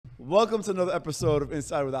Welcome to another episode of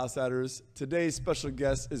Inside with Outsiders. Today's special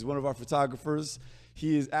guest is one of our photographers.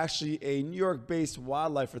 He is actually a New York-based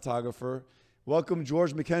wildlife photographer. Welcome,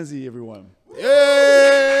 George McKenzie, everyone. Yeah,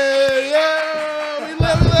 we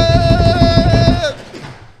love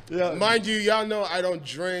it. Yeah. Mind you, y'all know I don't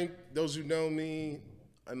drink. Those who know me,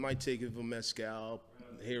 I might take a mezcal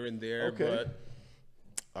here and there, but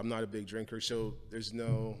I'm not a big drinker, so there's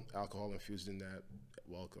no alcohol infused in that.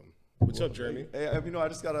 Welcome. What's up, Jeremy? Hey, I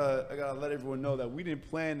gotta let everyone know that we didn't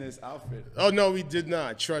plan this outfit. Oh no, we did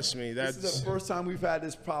not. Trust me. This is the first time we've had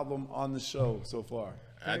this problem on the show so far.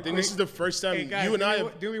 I think this is the first time guys, you and I.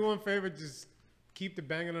 Do me one favor, just keep the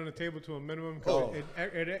banging on the table to a minimum because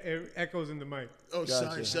it echoes in the mic. Oh,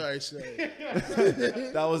 Gotcha. sorry.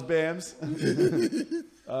 That was Bams.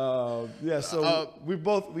 So we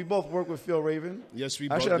both work with Phil Raven. Yes, we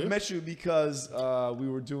Actually, both I do. met you because we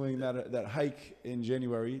were doing that hike in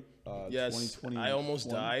January. Yes, 2020. I almost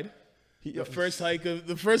died. The The first hike. Go ahead.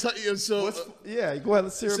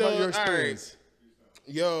 Let's hear about your experience.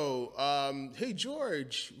 Hey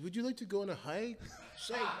George, would you like to go on a hike?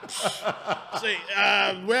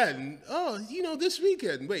 When? Oh, this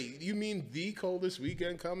weekend. Wait, you mean the coldest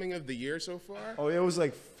weekend coming of the year so far? Oh, it was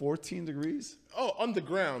like 14 degrees. Oh, on the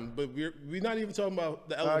ground, but we're not even talking about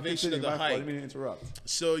the elevation of the I hike. didn't mean to interrupt.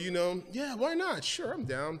 So, yeah, why not? Sure, I'm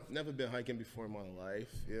down. Never been hiking before in my life,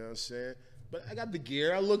 you know what I'm saying? But I got the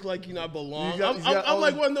gear. I look like, I belong. I'm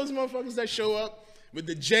like one of those motherfuckers that show up with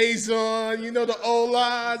the J's on, the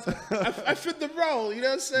O-lines. I fit the role, you know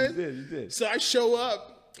what I'm saying? You did. So I show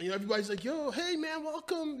up, everybody's like, yo, hey, man,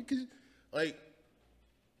 welcome. Because,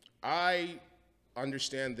 I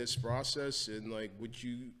understand this process and, what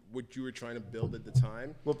you were trying to build at the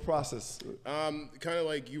time. What process? Kind of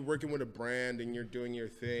like you working with a brand and you're doing your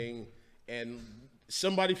thing and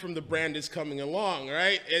somebody from the brand is coming along,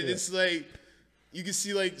 right? And it's like, you can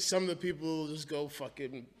see, some of the people just go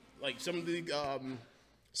fucking... some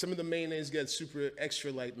of the mayonnaise get super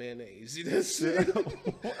extra light mayonnaise.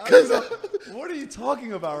 What are you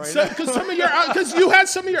talking about right now? Because you had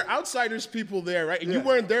some of your outsiders people there, right? And you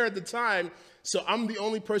weren't there at the time. So I'm the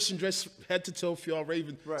only person dressed head to toe Phil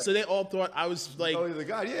Raven. Right. So they all thought I was like, oh, you're the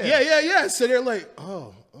guy, yeah. Yeah. So they're like,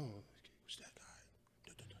 oh, who's that guy?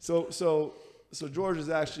 So George is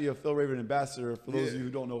actually a Phil Raven ambassador. For those of you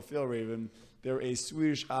who don't know Phil Raven, they're a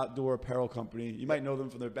Swedish outdoor apparel company. You might know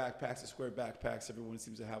them from their backpacks, the square backpacks. Everyone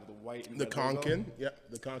seems to have the white and the red Konkin. logo. Yeah,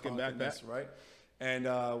 the Konkin backpack. That's right. And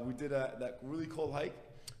we did that really cold hike.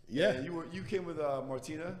 Yeah. And you came with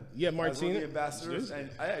Martina. Yeah, Martina. As one of the ambassadors.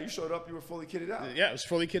 And you showed up. You were fully kitted out. Yeah, it was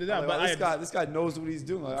fully kitted out. Like, but this guy knows what he's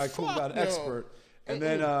doing. I called him an expert. And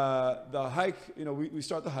then the hike, we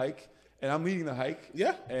start the hike, and I'm leading the hike.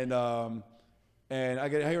 Yeah. And I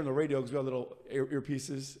hear on the radio because we got little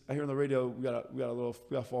earpieces. I hear on the radio we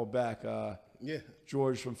gotta fall back.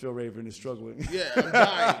 George from Phil Raven is struggling. Yeah, I'm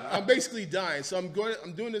dying. I'm basically dying. So I'm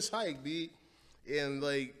doing this hike, B, and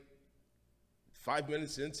 5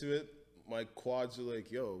 minutes into it, my quads are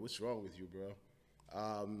like, yo, what's wrong with you, bro?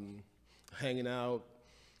 Hanging out,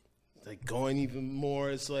 going even more.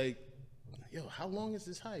 It's like, yo, how long is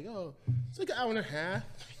this hike? Oh, it's like an hour and a half.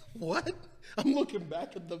 What? I'm looking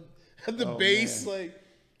back at the base, man.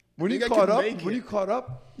 When you caught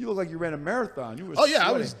up, you look like you ran a marathon. You were sweating.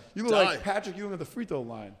 I was. You look like Patrick Ewing at the free throw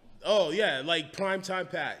line. Oh yeah, like prime time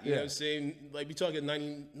Pat. You know what I'm saying? Like we talking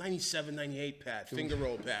 97, 98 Pat, finger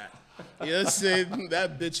roll Pat. You know what I'm saying?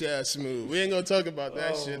 That bitch ass move. We ain't gonna talk about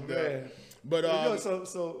that shit though. Man. But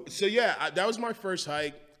so yeah, that was my first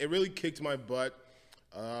hike. It really kicked my butt.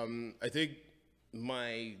 I think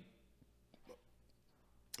my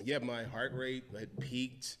heart rate had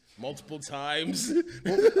peaked multiple times.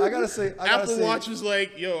 Well, I gotta say, Apple Watch was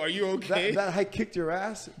like, yo, are you okay? That hike kicked your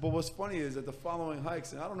ass. But what's funny is that the following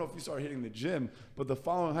hikes, and I don't know if you started hitting the gym, but the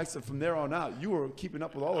following hikes from there on out, you were keeping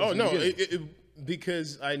up with all of them. Oh, no,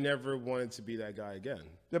 because I never wanted to be that guy again.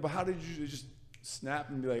 Yeah, but how did you just snap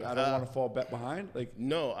and be like, I don't want to fall back behind?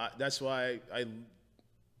 No, that's why I'm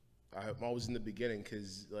always in the beginning,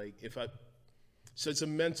 because so it's a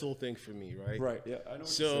mental thing for me, right? Right, yeah. I know what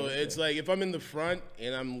so you're saying, it's like if I'm in the front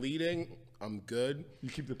and I'm leading, I'm good. You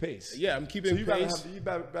keep the pace. Yeah, I'm keeping pace. You'd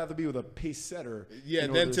rather be with a pace setter. Yeah,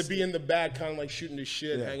 than to be in the back kind of like shooting the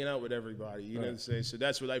shit, hanging out with everybody. You know what I'm saying? So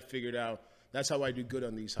that's what I figured out. That's how I do good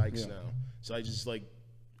on these hikes now. So I just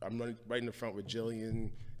I'm running right in the front with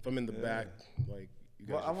Jillian. If I'm in the back, you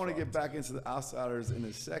guys I want to get back into the outsiders in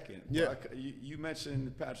a second. Yeah. You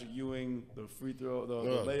mentioned Patrick Ewing, the free throw, the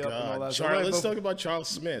layup, and all that. Let's talk about Charles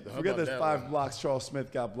Smith. Forget the 5 blocks Charles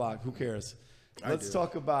Smith got blocked. Who cares? Let's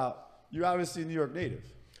talk about, you're obviously a New York native.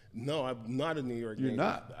 No, I'm not a New York You're native.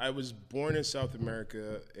 not? I was born in South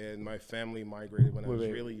America, and my family migrated when I was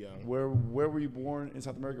really young. Where were you born in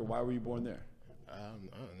South America? Why were you born there? I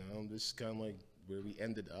don't know. This is kind of like where we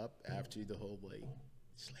ended up after the whole like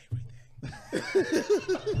slavery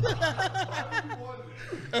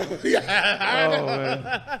thing. Oh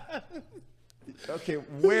man. Okay,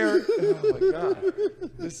 where? Oh my God,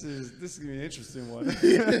 this is gonna be an interesting one.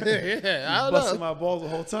 Yeah, I don't Busting know. my balls the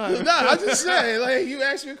whole time. No, I'm just saying. Like you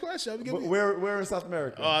asked me a question. Where in South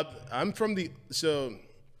America? I'm from so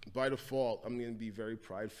by default, I'm going to be very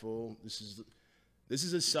prideful. This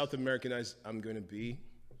is as South American as I'm going to be.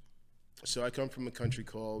 So I come from a country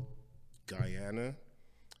called Guyana.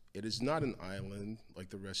 It is not an island like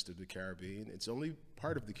the rest of the Caribbean. It's only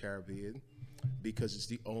part of the Caribbean because it's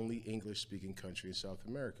the only English-speaking country in South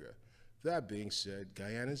America. That being said,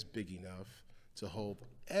 Guyana is big enough to hold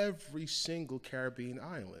every single Caribbean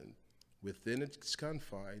island within its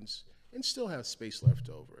confines and still have space left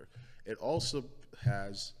over. It also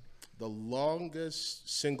has the longest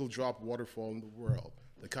single drop waterfall in the world,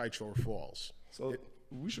 the Kaichor Falls. So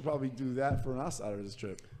we should probably do that for an outsider this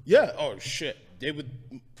trip. Yeah. Oh shit. They would.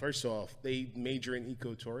 First off, they major in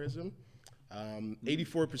ecotourism.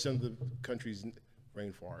 84% of the country's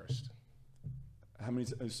rainforest. How many?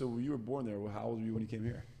 So you were born there. How old were you when you came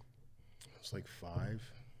here? I was like 5.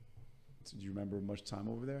 So do you remember much time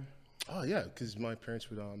over there? Oh yeah, because my parents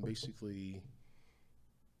would basically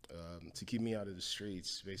to keep me out of the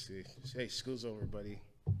streets. Basically, say, hey, school's over, buddy.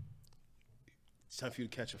 It's time for you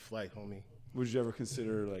to catch a flight, homie. Would you ever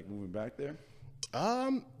consider like moving back there?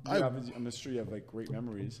 I'm sure you have like great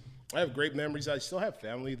memories. I have great memories. I still have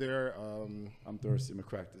family there. I'm thirsty. I'm gonna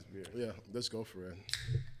crack this beer. Yeah, let's go for it.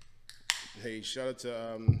 Hey, shout out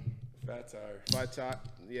to Fat Tire.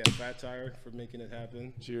 Fat Tire for making it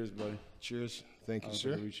happen. Cheers, buddy. Cheers. Thank you,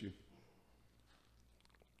 sir. Reach you.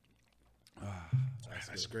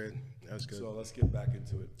 That's great. That was good. So let's get back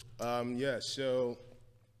into it.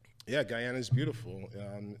 Guyana is beautiful.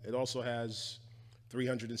 It also has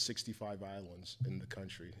 365 islands in the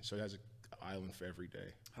country, so it has an island for every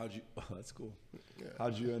day. Oh, that's cool. Yeah.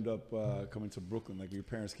 How'd you end up coming to Brooklyn? Like your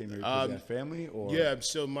parents came here because they had family, or? Yeah.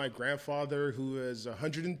 So my grandfather, who is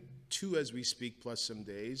 102 as we speak, plus some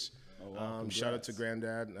days. Oh, wow, shout out to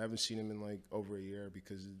Granddad. I haven't seen him in like over a year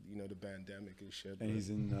because the pandemic and shit. And he's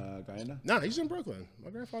in Guyana? No, he's in Brooklyn. My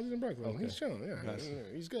grandfather's in Brooklyn. Okay. He's chilling. Yeah, Nice.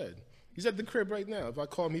 he's good. He's at the crib right now. If I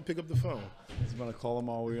call him, he pick up the phone. He's gonna call him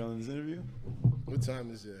while we're on this interview. What time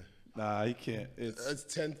is it? Nah, he can't. It's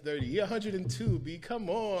 10:30. He 102, B. Come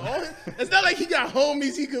on. It's not like he got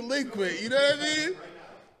homies he could link with. You know what I mean?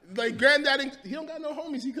 Like Granddad, he don't got no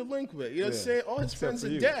homies he could link with. You know what I'm saying? All his friends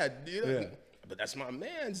are dead. You know? Yeah. But that's my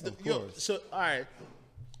man's. Of course. So all right,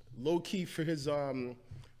 low key for his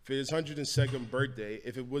 102nd birthday.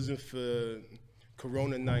 If it wasn't for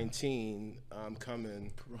Corona 19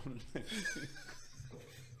 coming. Corona.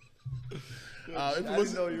 I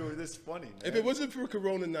didn't know you were this funny, man. If it wasn't for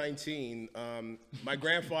Corona 19, my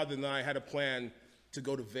grandfather and I had a plan to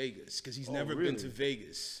go to Vegas because he's never been to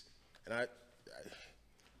Vegas. And I,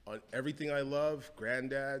 on everything I love,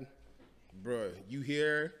 Granddad, bro, you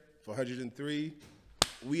here for 103?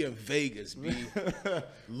 We in Vegas, B.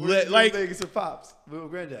 like Vegas with Pops, with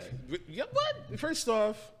Granddad. Yeah, what? First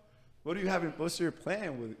off, what do you have? What's your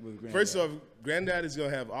plan with Granddad? First off, Granddad is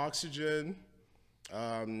gonna have oxygen.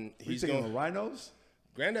 He's taking the rhinos.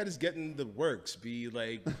 Granddad is getting the works. Be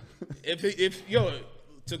like, if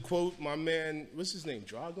to quote my man, what's his name,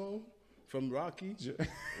 Drago from Rocky?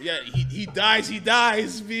 Yeah, he dies.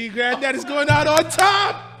 Be Granddad is going out on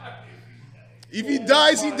top. If he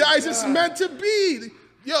dies, he dies. It's meant to be.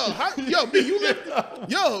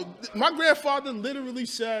 My grandfather literally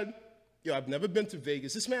said, I've never been to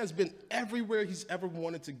Vegas. This man's been everywhere he's ever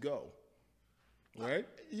wanted to go. Right?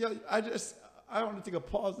 I want to take a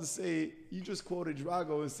pause and say, you just quoted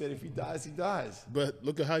Drago and said, if he dies, he dies. But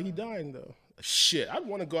look at how he died, though. Shit, I'd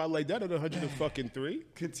want to go out like that at 103.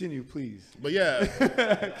 Continue, please. But yeah,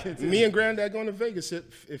 me and Granddad going to Vegas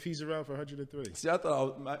if he's around for 103. See, I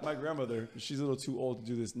thought my grandmother, she's a little too old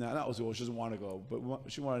to do this now. Not too old, she doesn't want to go, but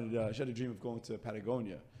she had a dream of going to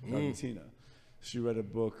Patagonia, Argentina. She read a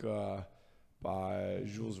book by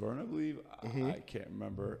Jules Verne, I believe. I can't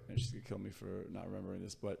remember, and she's going to kill me for not remembering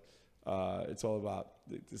this, but it's all about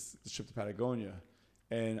this trip to Patagonia.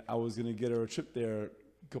 And I was going to get her a trip there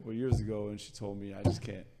a couple of years ago, and she told me I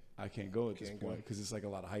can't go at this point because it's like a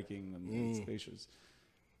lot of hiking and it's spacious.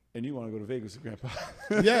 And you want to go to Vegas with Grandpa?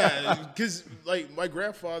 Yeah, because like my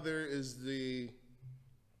grandfather is the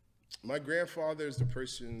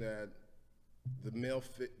person that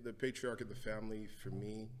the patriarch of the family for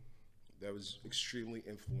me, that was extremely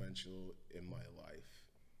influential in my life.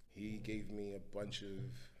 He gave me a bunch of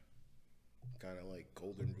kind of like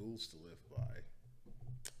golden rules to live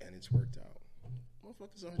by, and it's worked out.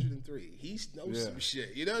 Motherfucker's 103. He knows some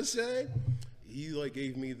shit. You know what I'm saying? He like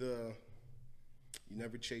gave me the, you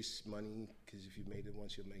never chase money because if you made it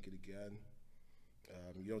once, you'll make it again.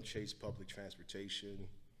 You don't chase public transportation.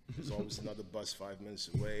 There's always another bus 5 minutes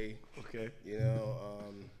away. Okay. You know,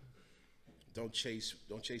 don't chase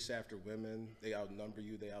after women. They outnumber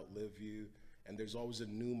you. They outlive you. And there's always a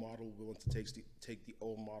new model willing to take the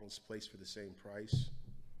old model's place for the same price.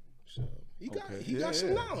 So he got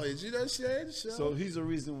some knowledge. You know what I'm saying? So he's the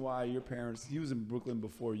reason why your parents. He was in Brooklyn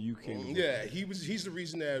before you came. Yeah, he's the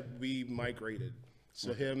reason that we migrated.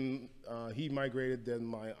 So he migrated. Then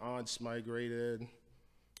my aunts migrated,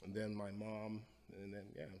 and then my mom, and then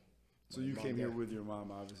So you came here with your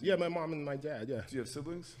mom, obviously. Yeah, my mom and my dad. Yeah. Do you have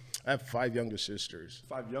siblings? I have 5 younger sisters.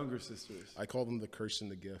 5 younger sisters. I call them the curse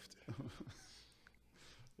and the gift.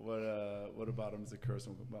 What about them is a curse?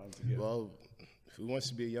 What about them is a gift? Well, who wants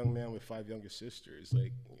to be a young man with 5 younger sisters?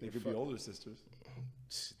 Like they could be older sisters.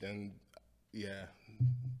 Then, yeah.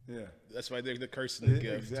 Yeah. That's why they're the curse and the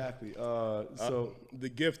gift. Exactly. So the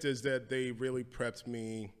gift is that they really prepped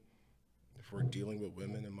me for dealing with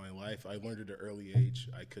women in my life. I learned at an early age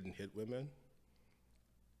I couldn't hit women.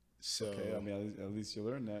 So okay, I mean, at least you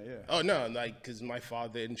learned that, yeah. Oh no, like because my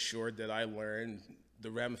father ensured that I learned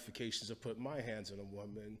the ramifications of putting my hands on a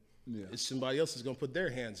woman. Yeah. Is somebody else is gonna put their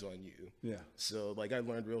hands on you. Yeah. So like I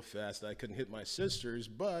learned real fast that I couldn't hit my sisters,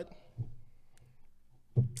 but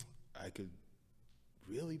I could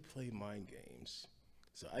really play mind games.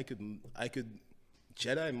 So I could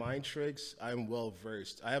Jedi mind tricks. I'm well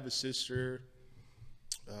versed. I have a sister.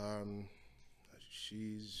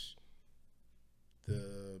 She's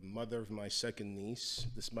the mother of my second niece.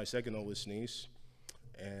 This is my second oldest niece,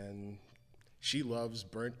 and she loves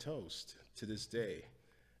burnt toast to this day.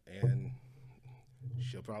 And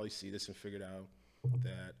she'll probably see this and figure out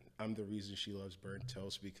that I'm the reason she loves burnt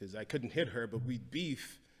toast because I couldn't hit her, but we'd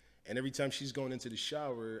beef. And every time she's going into the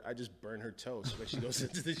shower, I just burn her toast when she goes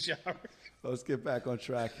into the shower. Let's get back on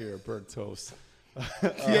track here, burnt toast.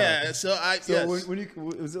 Yeah, so yes. When you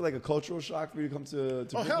was it like a cultural shock for you to come to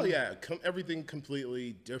Oh, hell yeah. Everything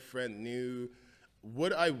completely different, new.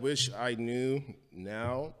 What I wish I knew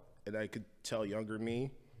now, and I could tell younger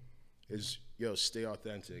me, is, yo, stay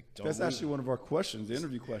authentic. That's actually one of our questions, the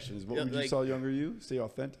interview questions. What would you tell younger you? Stay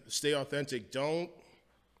authentic? Stay authentic. Don't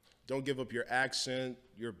give up your accent,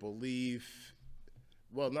 your belief.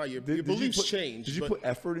 Well, no, your beliefs change. Did you put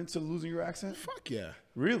effort into losing your accent? Fuck yeah.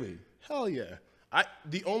 Really? Hell yeah.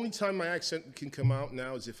 The only time my accent can come out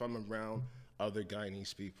now is if I'm around other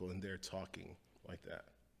Guyanese people and they're talking like that.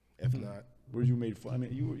 If not, were you made fun? I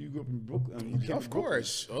mean, you grew up in Brooklyn. I mean, of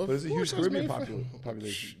course. But it's a huge Caribbean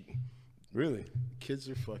population. Really? Kids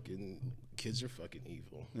are fucking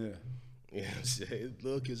evil. Yeah. Yeah,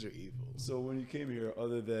 little kids are evil. So when you came here,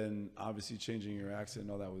 other than obviously changing your accent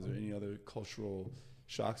and all that, was there any other cultural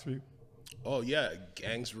shocks for you? Oh yeah,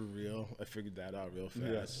 gangs were real. I figured that out real fast.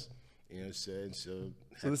 Yes. You know what I'm saying? So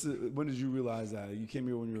this is, when did you realize that? You came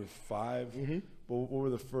here when you were 5. Mm-hmm. But what were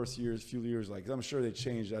the first few years like? 'Cause I'm sure they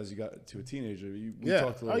changed as you got to a teenager. We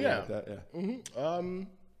talked a little bit about that. Yeah. Mm-hmm.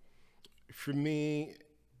 For me,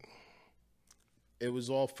 it was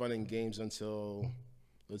all fun and games until,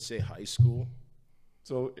 let's say, high school.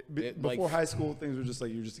 So before high school, things were just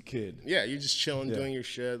like you're just a kid. Yeah, you're just chilling, doing your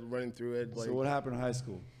shit, running through it. So what happened in high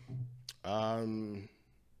school?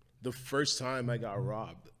 The first time I got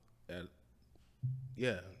robbed.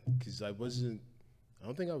 Because I don't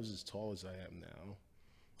think I was as tall as I am now.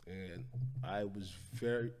 And I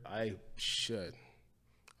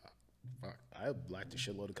lacked a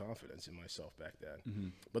shitload of confidence in myself back then. Mm-hmm.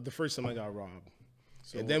 But the first time I got robbed.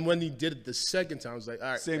 And then when he did it the second time, I was like, all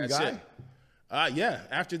right, same that's guy? It. Yeah,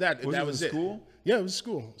 after that, that was it. School? Yeah, it was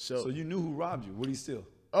school. So you knew who robbed you. What did he steal?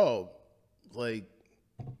 Oh, like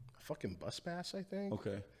a fucking bus pass, I think.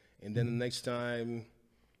 Okay. And then the next time,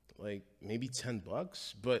 like maybe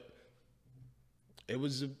 $10, but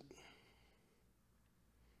it's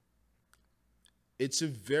a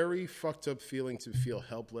very fucked up feeling to feel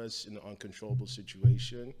helpless in an uncontrollable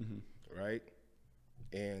situation, right?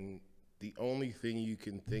 And the only thing you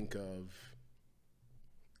can think of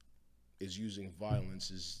is using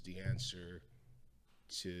violence is the answer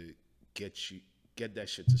to get that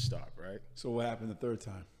shit to stop, right? So what happened the third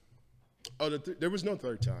time? Oh, there was no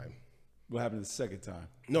third time. What happened the second time?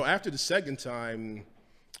 No, after the second time,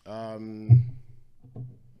 called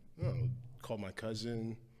my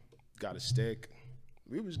cousin, got a stick.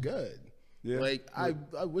 We was good. Yeah. Like I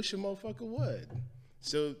wish a motherfucker would.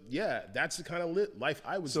 So yeah, that's the kind of life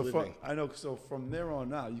I was living. I know. So from there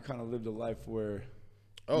on out, you kind of lived a life where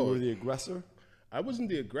you were the aggressor. I wasn't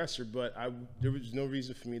the aggressor, but there was no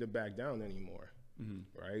reason for me to back down anymore,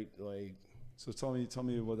 right? Like, so tell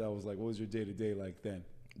me what that was like. What was your day to day like then?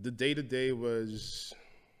 The day to day was,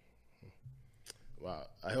 wow.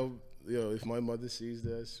 I hope if my mother sees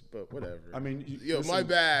this, but whatever. I mean, listen, my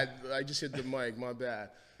bad. I just hit the mic. My bad.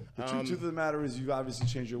 The truth of the matter is, you've obviously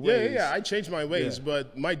changed your ways. Yeah. I changed my ways,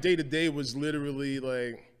 but my day to day was literally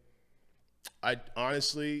like, I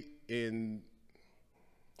honestly,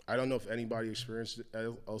 I don't know if anybody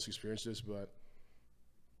else experienced this, but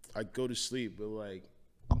I'd go to sleep with like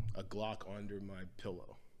a Glock under my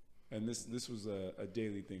pillow. And this was a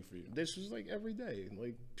daily thing for you. This was like every day,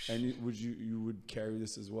 like. And you would carry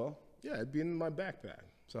this as well? Yeah, it'd be in my backpack.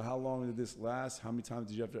 So how long did this last? How many times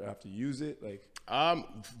did you have to use it? Like,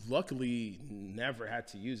 luckily, never had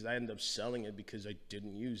to use it. I ended up selling it because I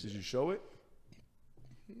didn't use it. Did you show it?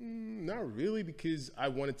 Not really, because I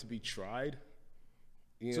wanted to be tried.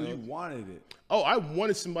 So you wanted it? Oh, I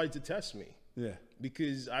wanted somebody to test me. Yeah.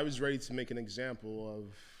 Because I was ready to make an example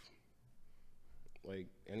of like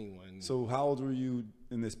anyone. So how old were you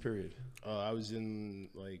in this period? I was in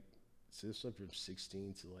like, so this was from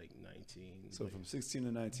 16 to like 19. So from 16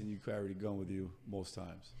 to 19, you carried a gun with you most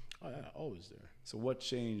times. Oh yeah, always there. So what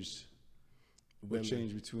changed? What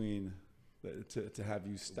changed between to have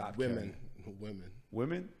you stop Women.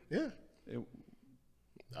 Women? Yeah.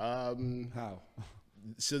 How?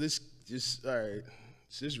 So this all right.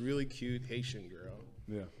 So this really cute Haitian girl.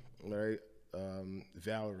 Yeah. All right.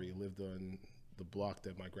 Valerie lived on the block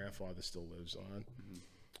that my grandfather still lives on.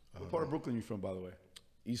 What part of Brooklyn are you from, by the way?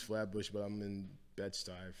 East Flatbush, but I'm in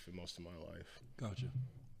Bed-Stuy for most of my life. Gotcha.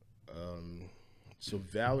 So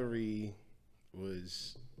Valerie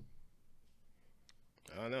was,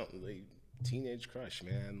 I don't know, like teenage crush,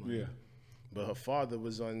 man. Like, yeah. But her father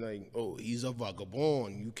was on like, oh, he's a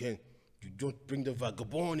vagabond. You don't bring the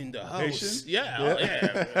vagabond in the house. Haitian?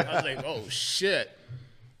 Yeah. I was like, oh shit.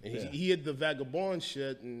 And he had the vagabond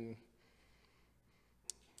shit, and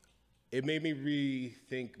it made me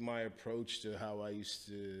rethink my approach to how I used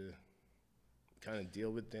to kind of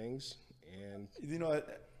deal with things. And you know,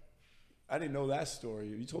 I didn't know that story.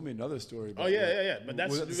 You told me another story. Oh yeah. But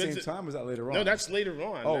that's was at the same time. Or was that later on? No, that's later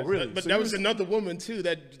on. Oh, really? But so that was another woman too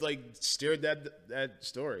that like steered that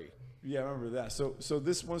story. Yeah, I remember that. So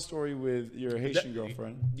this one story with your Haitian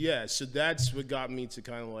girlfriend. Yeah. So that's what got me to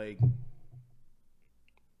kind of like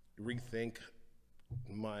rethink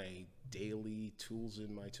my daily tools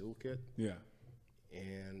in my toolkit. Yeah.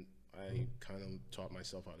 And I kind of taught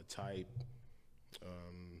myself how to type.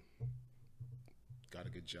 Got a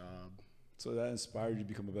good job. So that inspired you to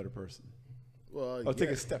become a better person. Well, I'll take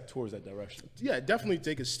a step towards that direction. Yeah, definitely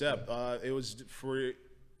take a step. It was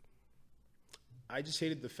I just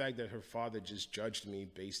hated the fact that her father just judged me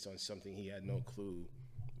based on something he had no clue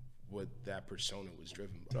what that persona was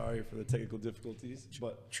driven by. Sorry for the technical difficulties,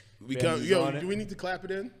 but do we need to clap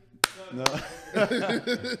it in? No.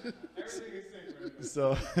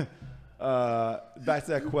 So, back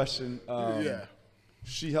to that question. Yeah.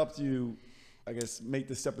 She helped you, I guess, make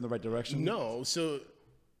the step in the right direction? No. So,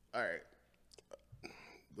 all right.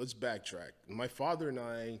 Let's backtrack. My father and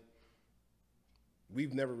I,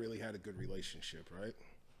 we've never really had a good relationship, right?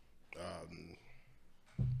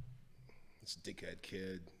 It's a dickhead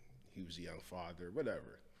kid. He was a young father,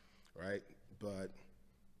 whatever, right? But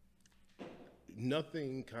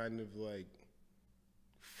nothing kind of like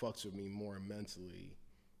fucks with me more mentally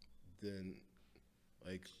than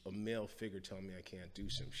like a male figure telling me I can't do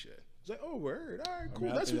some shit. It's like, oh, word, all right,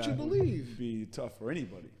 cool. That's what you believe. Would be tough for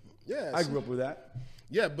anybody. Yeah, I grew up with that.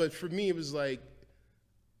 Yeah, but for me, it was like,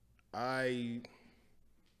 to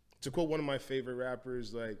quote one of my favorite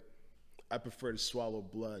rappers, like, I prefer to swallow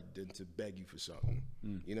blood than to beg you for something. You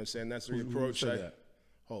know what I'm saying? That's the approach.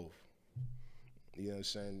 Hove. You know what I'm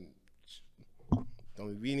saying?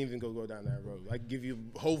 We didn't even go down that road. I give you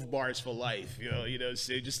Hove bars for life, you know,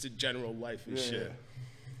 say just a general life and shit. Yeah.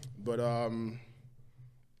 But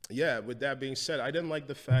yeah, with that being said, I didn't like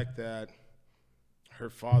the fact that her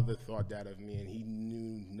father thought that of me and he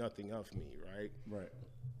knew nothing of me, right? Right.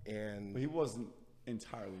 But he wasn't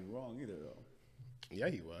entirely wrong either, though. Yeah,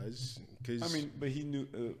 he was. But he knew.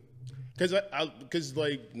 Because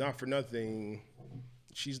like, not for nothing,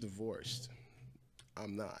 she's divorced.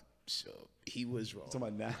 I'm not. So he was wrong. Talking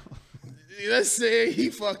about now. Let's say he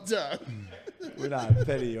fucked up. We're not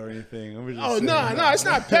petty or anything. No, it's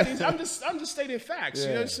not petty. I'm just stating facts. Yeah.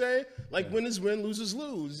 You know what I'm saying? Like, winners win, losers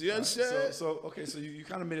lose. You know what I'm saying? So you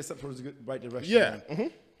kind of made a step towards the right direction. Yeah.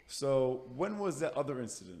 So when was that other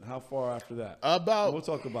incident? How far after that? About We'll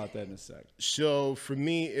talk about that in a sec. So for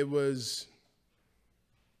me, it was.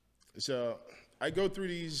 So I go through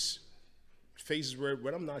these phases where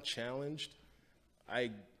when I'm not challenged,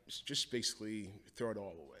 I just basically throw it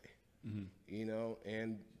all away, you know.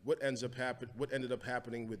 And what ended up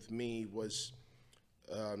happening with me was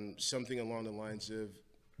something along the lines of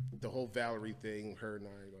the whole Valerie thing. Her and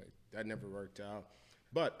I, like, that never worked out.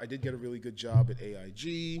 But I did get a really good job at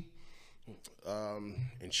AIG.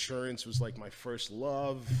 Insurance was like my first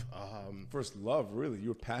love. First love, really? You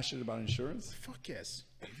were passionate about insurance? Fuck yes.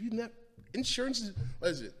 Have you never? Insurance is,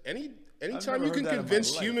 what is it? Anytime never you can heard that in my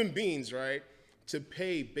convince life. human beings, right, to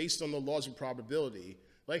pay based on the laws of probability,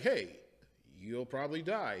 like, hey, you'll probably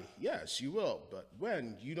die. Yes, you will. But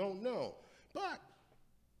when? You don't know. But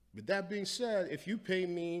with that being said, if you pay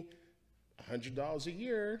me $100 a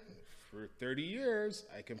year for 30 years,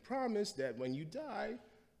 I can promise that when you die,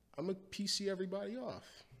 I'm going to PC everybody off.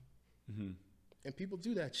 And people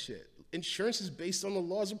do that shit. Insurance is based on the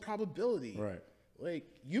laws of probability. Right. Like,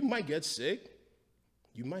 you might get sick,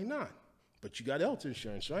 you might not, but you got health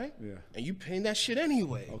insurance, right? Yeah. And you paying that shit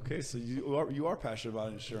anyway. Okay, so you are passionate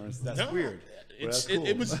about insurance. That's No, weird. But that's cool.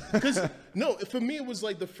 It was, because, no, for me, it was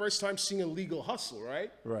like the first time seeing a legal hustle,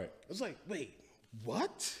 right? Right. I was like, wait,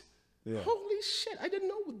 what? Yeah. Holy shit, I didn't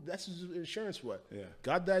know what that's what insurance was. Yeah.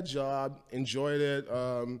 Got that job, enjoyed it,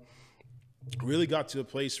 really got to a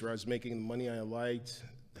place where I was making the money I liked,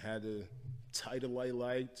 had a title I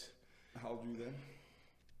liked. How old were you then?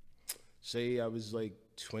 Say I was like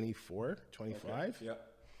 24, 25. Okay. Yeah.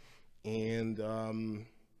 And was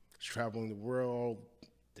traveling the world,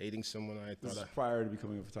 dating someone I This thought is prior to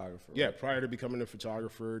becoming a photographer. yeah, prior to becoming a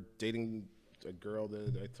photographer, dating a girl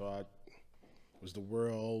that I thought was the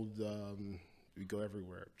world. We go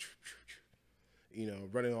everywhere, you know,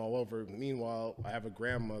 running all over. Meanwhile, I have a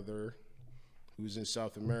grandmother who's in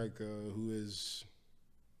South America who is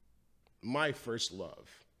my first love.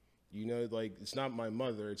 You know, like, it's not my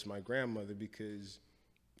mother, it's my grandmother, because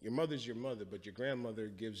your mother's your mother, but your grandmother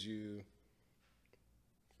gives you,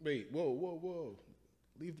 wait, whoa.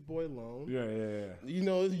 Leave the boy alone. Yeah. You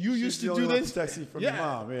know, you She's used the to only do one this. protecting you from your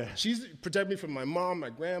mom, yeah. She's protect me from my mom, my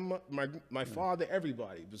grandma, my father,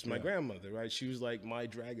 everybody. It was my grandmother, right? She was like my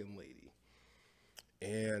dragon lady.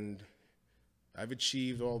 And I've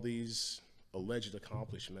achieved all these alleged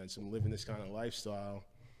accomplishments. I'm living this kind of lifestyle.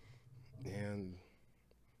 And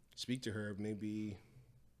speak to her maybe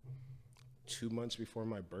 2 months before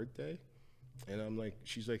my birthday. And I'm like,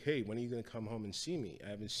 she's like, hey, when are you going to come home and see me? I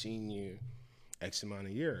haven't seen you X amount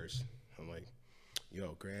of years. I'm like,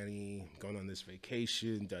 yo, Granny, I'm going on this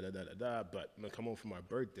vacation, but I'm going to come home for my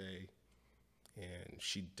birthday. And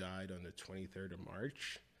she died on the 23rd of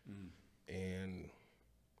March. And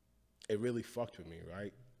it really fucked with me,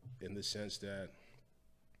 right? In the sense that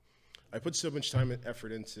I put so much time and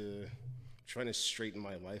effort into trying to straighten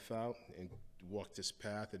my life out and walk this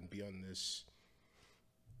path and be on this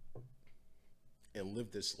and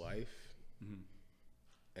live this life.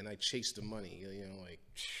 And I chased the money, you know, like,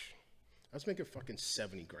 I was making fucking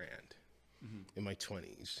 70 grand in my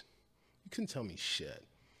 20s. You couldn't tell me shit.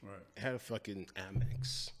 Right. I had a fucking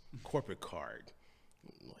Amex corporate card.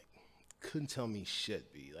 Like, couldn't tell me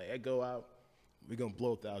shit, B. Like, I go out, we're gonna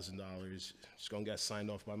blow $1,000. It's gonna get signed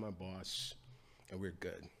off by my boss, and we're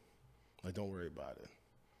good. Like, don't worry about it.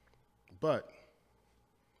 But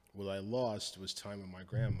what I lost was time with my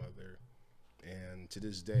grandmother, and to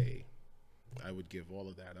this day, I would give all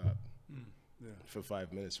of that up for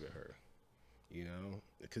 5 minutes with her, you know,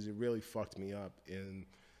 because it really fucked me up in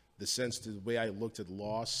the sense the way I looked at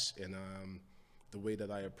loss and the way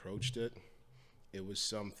that I approached it. It was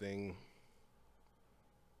something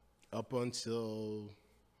up until,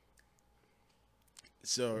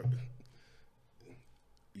 so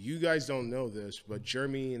you guys don't know this, but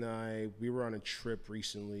Jeremy and I, we were on a trip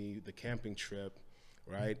recently, the camping trip,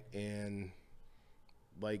 right? And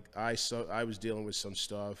like I was dealing with some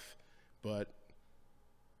stuff, but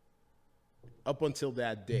up until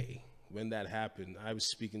that day when that happened, I was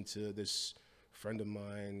speaking to this friend of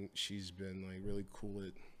mine. She's been like really cool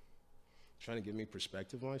at trying to give me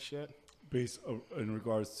perspective on shit. Based in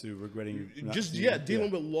regards to regretting Just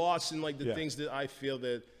dealing with loss and like the things that I feel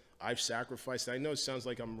that I've sacrificed. I know it sounds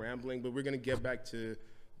like I'm rambling, but we're gonna get back to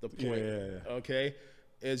the point. Okay,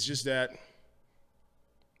 it's just that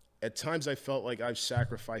at times I felt like I've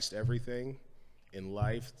sacrificed everything in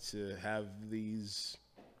life to have these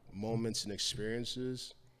moments and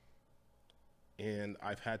experiences, and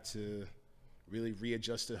I've had to really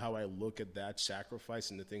readjust to how I look at that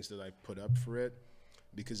sacrifice and the things that I put up for it,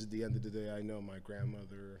 because at the end of the day, I know my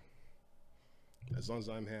grandmother As long as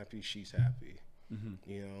I'm happy, she's happy.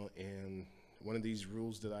 You know, and one of these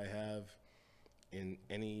rules that I have in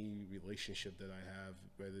any relationship that I have,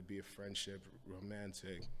 whether it be a friendship,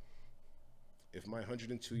 romantic, if my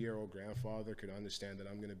 102-year-old grandfather could understand that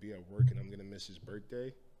I'm going to be at work and I'm going to miss his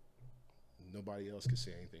birthday, nobody else could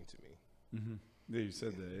say anything to me. Yeah, you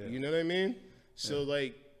said that, yeah. You know what I mean? So,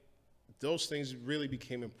 like, those things really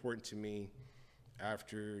became important to me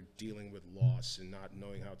after dealing with loss and not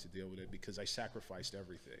knowing how to deal with it because I sacrificed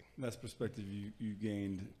everything. That's perspective you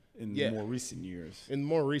gained in the more recent years. In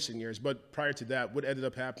more recent years. But prior to that, what ended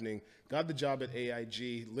up happening, got the job at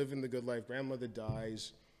AIG, living the good life, grandmother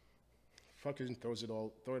dies, fucking throw it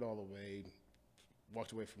all away,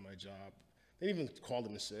 walked away from my job. They didn't even call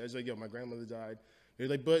them and say, I was like, yo, my grandmother died. They're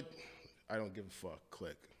like, but I don't give a fuck,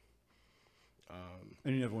 click.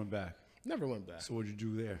 And you never went back? Never went back. So what'd you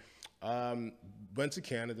do there? Went to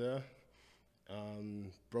Canada,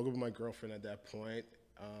 broke up with my girlfriend at that point.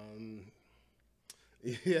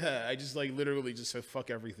 Yeah, I just like literally just said fuck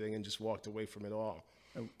everything and just walked away from it all.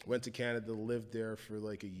 Went to Canada, lived there for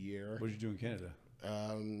like a year. What did you do in Canada?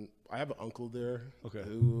 I have an uncle there Okay.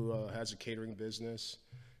 who has a catering business.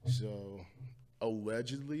 So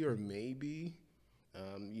allegedly or maybe,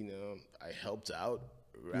 you know, I helped out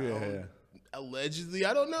around. Yeah. Allegedly,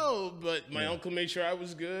 I don't know, but my uncle made sure I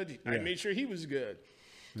was good. I made sure he was good.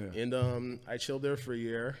 Yeah. And I chilled there for a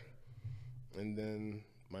year. And then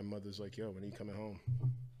my mother's like, yo, when are you coming home?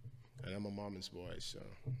 And I'm a mama's boy, so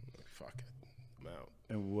I'm like, fuck it, I'm out.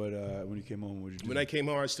 And what when you came home, what did you do? When I came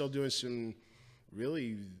home, I was still doing some real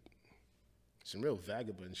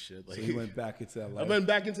vagabond shit. Like, So you went back into that life? I went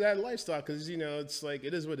back into that lifestyle because, you know, it's like,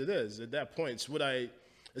 it is what it is. At that point,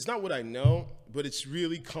 it's not what I know, but it's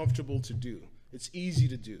really comfortable to do. It's easy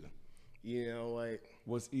to do. You know, like.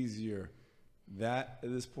 What's easier, that at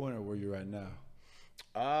this point or where you're at now?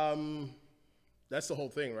 That's the whole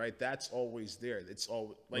thing, right? That's always there. It's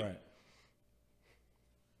all like. Right.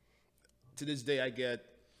 To this day,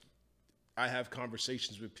 I have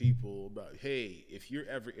conversations with people about, hey, if you're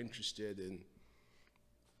ever interested in,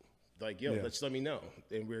 like, yo, let me know,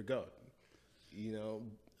 and we're go. You know.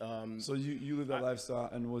 So you live that lifestyle,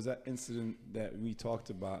 and was that incident that we talked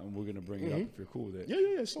about, and we're gonna bring it up if you're cool with it?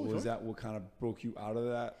 Yeah. Was that what kind of broke you out of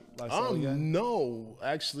that lifestyle again? No,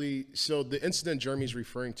 actually. So the incident Jeremy's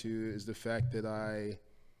referring to is the fact that I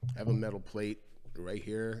have a metal plate right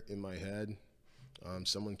here in my head.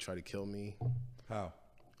 Someone tried to kill me. How?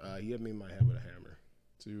 He hit me in my head with a hammer.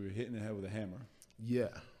 So you were hitting the head with a hammer. Yeah.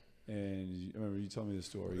 And I remember you told me the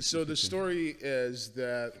story. So the story is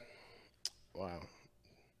that, wow.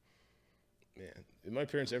 Man, if my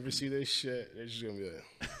parents ever see this shit, they're just gonna be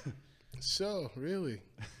like, so, really?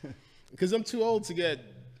 Because I'm too old to get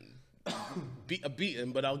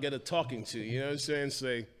beaten, but I'll get a talking to, you know what I'm saying?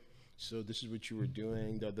 Say, so this is what you were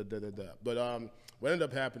doing, da-da-da-da-da. But what ended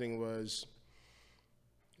up happening was,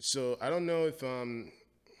 so I don't know if, I'm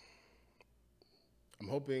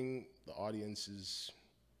hoping the audience is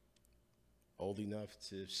old enough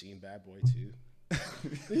to have seen Bad Boy 2.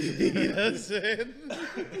 You know what I'm saying?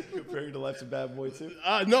 Comparing the life to Bad Boy 2?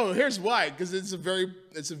 No, here's why. Because it's a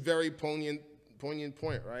very poignant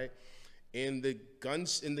point, right? In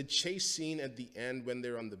the chase scene at the end when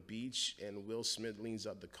they're on the beach and Will Smith leans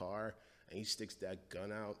out the car and he sticks that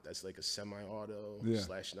gun out. That's like a semi-auto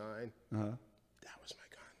 /9. That was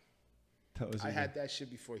my gun. I had that shit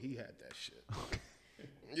before he had that shit.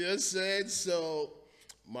 You know what I'm saying? So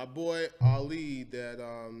my boy Ali that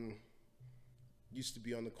used to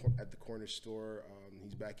be at the corner store.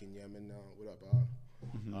 He's back in Yemen now. What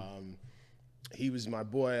up, he was my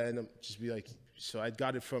boy, and just be like, so I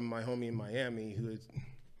got it from my homie in Miami who had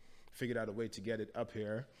figured out a way to get it up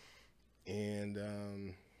here, and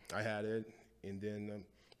I had it. And then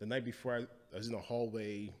the night before, I was in the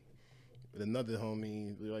hallway with another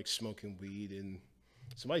homie. We were like smoking weed, and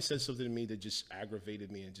somebody said something to me that just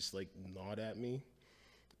aggravated me and just like gnawed at me,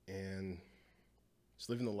 and. Just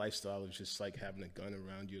living the lifestyle of just like having a gun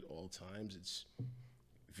around you at all times. It's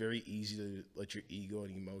very easy to let your ego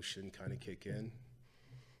and emotion kind of kick in.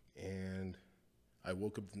 And I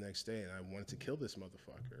woke up the next day and I wanted to kill this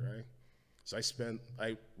motherfucker, right? So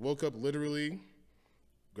I woke up literally,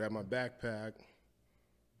 grabbed my backpack,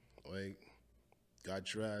 like got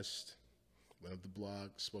dressed, went up the block,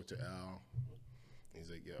 spoke to Al. He's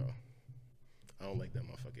like, yo, I don't like that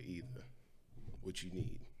motherfucker either. What you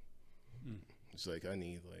need? It's like, I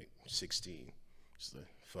need like 16. It's like,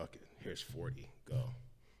 fuck it. Here's 40. Go.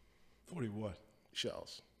 40 what?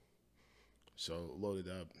 Shells. So loaded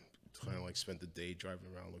up. Kind of like spent the day driving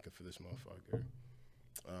around looking for this motherfucker.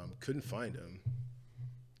 Couldn't find him.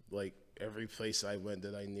 Like every place I went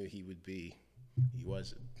that I knew he would be, He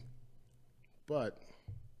wasn't. But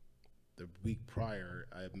the week prior,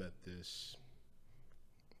 I had met this.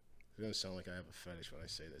 It's gonna sound like I have a fetish when I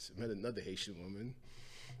say this. I met another Haitian woman,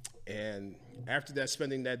 and after that,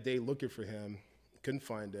 spending that day looking for him, couldn't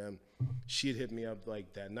find him. She had hit me up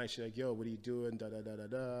like that night. She's like, "Yo, what are you doing? Da da da da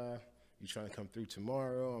da. You trying to come through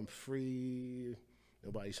tomorrow? I'm free.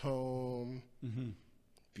 Nobody's home.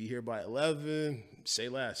 Be here by 11. Say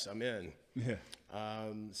less. I'm in." Yeah.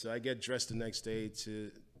 So I get dressed the next day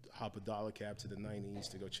to hop a dollar cab to the 90s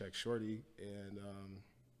to go check Shorty. And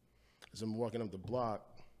as I'm walking up the block,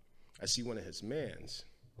 I see one of his mans.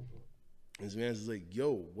 His man's is like,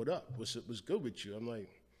 "Yo, what up? What's good with you?" I'm like,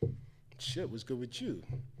 "Shit, what's good with you?"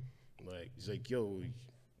 Like, he's like, "Yo,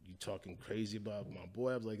 you talking crazy about my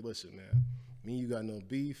boy?" I was like, "Listen, man, me and you got no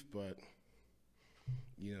beef, but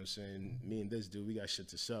you know what I'm saying, me and this dude, we got shit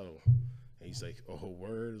to settle." And he's like, "Oh,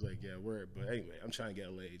 word?" I was like, "Yeah, word." But anyway, I'm trying to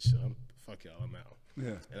get laid, so fuck y'all, I'm out.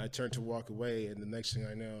 Yeah. And I turned to walk away, and the next thing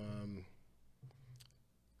I know,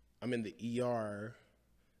 I'm in the ER.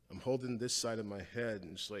 I'm holding this side of my head,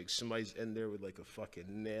 and it's like somebody's in there with like a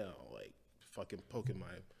fucking nail, like fucking poking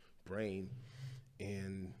my brain.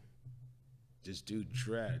 And this dude,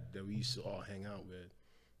 Dread, that we used to all hang out with,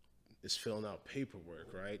 is filling out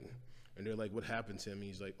paperwork, right? And they're like, "What happened to him?"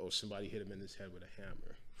 He's like, "Oh, somebody hit him in his head with a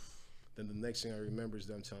hammer." Then the next thing I remember is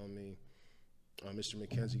them telling me, "Mr.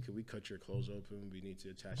 McKenzie, could we cut your clothes open? We need to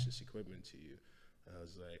attach this equipment to you." And I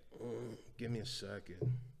was like, "Give me a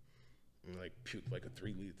second." And like puked like a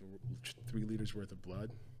 3 liters worth of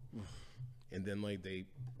blood. And then like they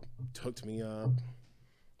hooked me up.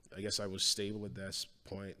 I guess I was stable at that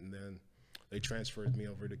point, and then they transferred me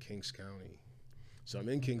over to Kings County. So I'm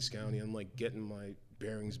in Kings County, I'm like getting my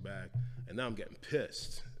bearings back, and now I'm getting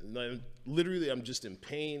pissed. And literally I'm just in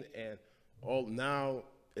pain, and now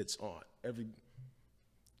it's on.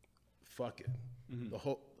 Fuck it. I'm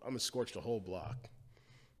gonna scorch the whole block.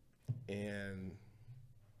 And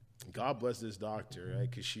God bless this doctor, right?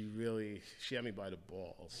 Because she had me by the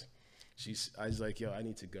balls. I was like, "Yo, I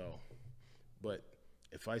need to go." But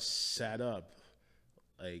if I sat up,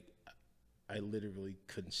 like, I literally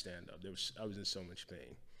couldn't stand up. I was in so much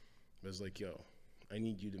pain. I was like, "Yo, I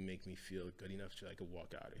need you to make me feel good enough so I could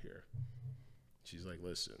walk out of here." She's like,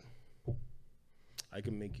 "Listen, I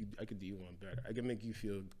can do you one better. I can make you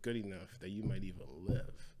feel good enough that you might even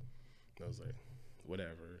live." And I was like,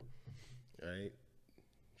 "Whatever," right?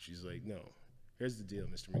 She's like, "No, here's the deal,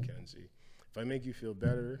 Mr. McKenzie. If I make you feel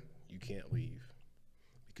better, you can't leave,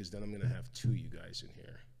 because then I'm gonna have 2 you guys in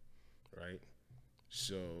here, right?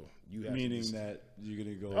 So you have meaning that you're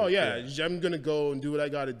gonna go. Oh yeah, I'm gonna go and do what I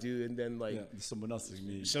gotta do, and then like someone else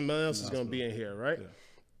is gonna be in here, right?" Yeah.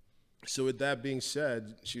 So with that being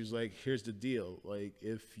said, she was like, "Here's the deal. Like,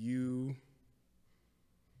 if you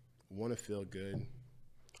want to feel good,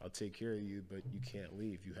 I'll take care of you, but you can't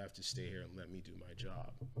leave. You have to stay here and let me do my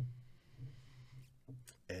job."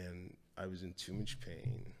 And I was in too much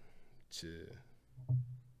pain to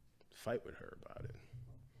fight with her about it.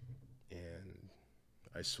 And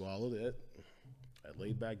I swallowed it. I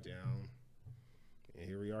laid back down. And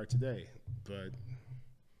here we are today. But,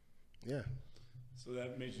 yeah. So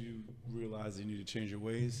that made you realize you need to change your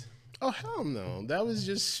ways? Oh, hell no. That was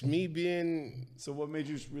just me being... So what made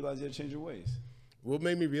you realize you had to change your ways? What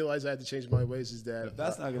made me realize I had to change my ways is that... If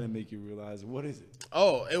that's not going to make you realize, what is it?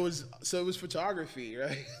 Oh, it was photography,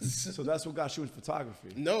 right? So that's what got you into photography?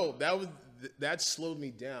 No, that slowed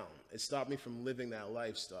me down. It stopped me from living that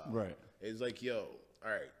lifestyle. Right. It's like, yo,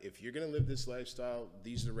 all right, if you're going to live this lifestyle,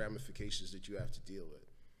 these are the ramifications that you have to deal with.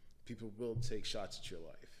 People will take shots at your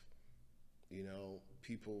life. You know,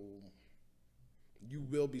 you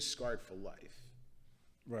will be scarred for life.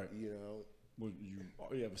 Right. You know? Well,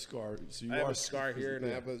 you have a scar. So I have a scar here, and I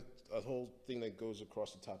have a whole thing that goes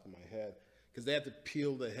across the top of my head. Because they had to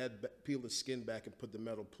peel the skin back and put the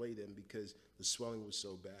metal plate in because the swelling was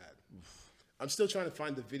so bad. Oof. I'm still trying to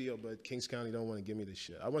find the video, but Kings County don't want to give me this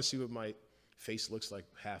shit. I want to see what my face looks like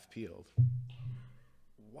half peeled.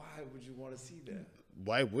 Why would you want to see that?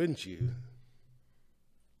 Why wouldn't you?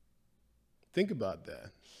 Think about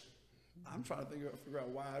that. I'm trying to figure out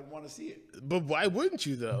why I'd want to see it. But why wouldn't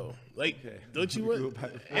you, though? Like, okay. Don't you want?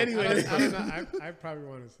 Anyway, I don't know. I probably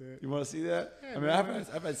want to see it. You want to see that? Yeah, I mean,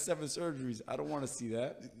 I've had 7 surgeries. I don't want to see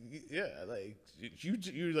that. Yeah, like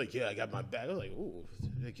you're like, yeah, I got my back. I was like, ooh,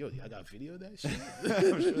 like, yo, I got video of that shit.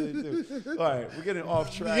 I'm sure they do. All right, we're getting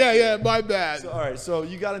off track. Yeah, my bad. So, all right, so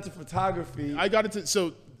you got into photography. I got into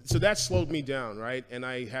so that slowed me down, right? And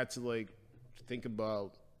I had to like think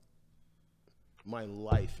about my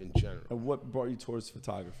life in general. And what brought you towards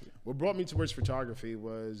photography? What brought me towards photography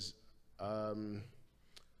was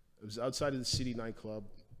It was outside of the City nightclub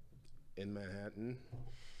in Manhattan.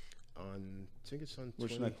 I think it's on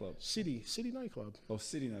Which nightclub? City nightclb. Oh,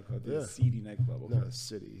 City nightclub. Yeah. CD nightclub. Okay. No,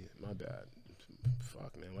 City. My bad.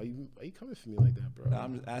 Fuck, man. Why you coming for me like that, bro? Nah,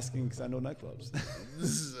 I'm just asking because I know nightclubs.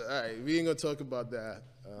 All right, we ain't gonna talk about that.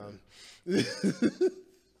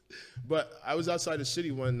 But I was outside the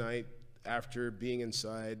City one night after being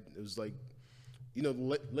inside. It was like, you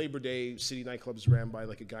know, Labor Day. City nightclubs ran by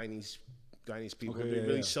like a Guyanese people. Okay, They yeah,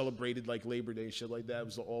 really yeah. celebrated like Labor Day and shit like that. It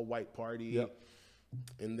was an all white party. Yep.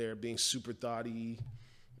 And they're being super thotty.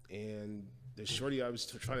 And the shorty I was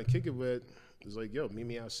trying to kick it with was like, yo, meet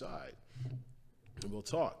me outside and we'll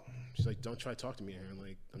talk. She's like, don't try to talk to me here.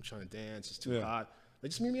 Like, I'm trying to dance. It's too hot.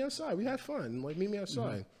 Like, just meet me outside. We had fun. Like, meet me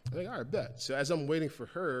outside. I'm like, all right, bet. So as I'm waiting for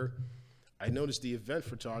her, I noticed the event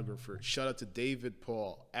photographer. Shout out to David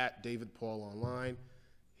Paul, at David Paul online.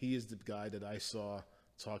 He is the guy that I saw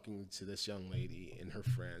talking to this young lady and her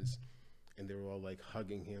friends. And they were all like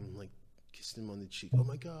hugging him, like kissing him on the cheek. Oh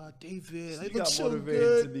my God, David, So I you look got so motivated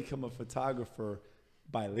good. to become a photographer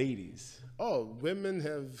by ladies. Oh, women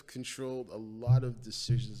have controlled a lot of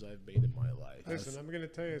decisions I've made in my life. Listen, I'm going to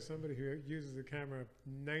tell you, as somebody who uses the camera,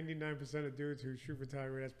 99% of dudes who shoot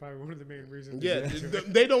photography, that's probably one of the main reasons. Yeah,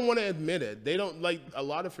 they don't want to admit it. They don't like a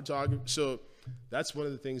lot of photography. So that's one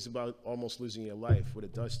of the things about almost losing your life, what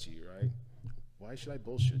it does to you, right? Why should I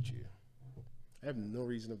bullshit you? I have no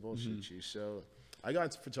reason to bullshit you. So I got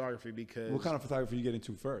into photography because... What kind of photography you get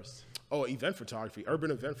into first? Oh, event photography,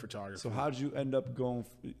 urban event photography. So how did you end up going?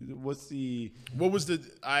 What's the? What was the...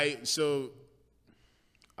 I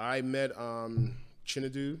met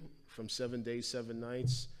Chinadu from 7 Days, 7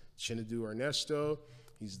 Nights. Chinadu Ernesto.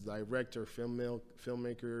 He's the director,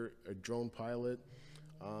 filmmaker, a drone pilot.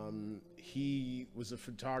 He was a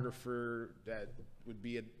photographer that would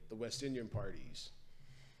be at the West Indian parties.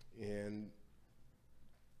 And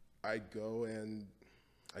I'd go and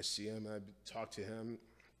I see him, I'd talk to him.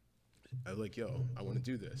 I'm like, yo, I want to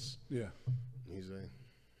do this. Yeah. And he's like,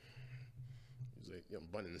 yo, I'm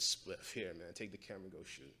bunning the spliff here, man. Take the camera, go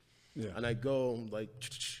shoot. Yeah. And I go, like,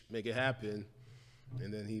 make it happen.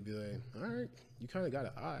 And then he'd be like, all right, you kind of got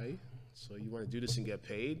an eye. So you want to do this and get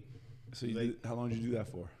paid? So you did, how long did you do that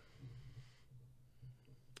for?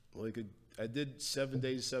 Like, I did 7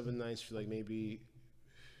 Days, 7 Nights for like maybe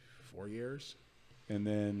 4 years. And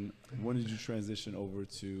then when did you transition over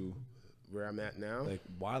to Where I'm at now? like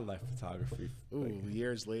wildlife photography? Ooh, Like,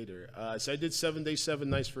 years later. So I did 7 Days, 7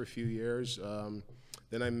 Nights for a few years.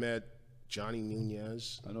 Then I met Johnny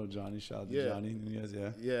Nunez. I know Johnny. Shout out to Johnny Nunez.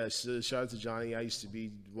 Yeah. Yeah, so shout out to Johnny. I used to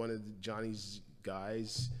be one of Johnny's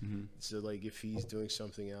guys. So like if he's doing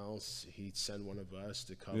something else, he'd send one of us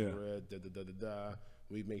to cover it. Da da da da da.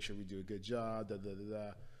 We'd make sure we do a good job. Da da da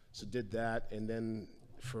da. So did that, and then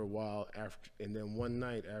for a while after, and then one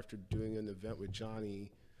night after doing an event with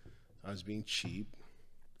Johnny, I was being cheap.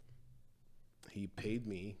 He paid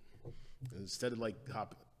me instead of like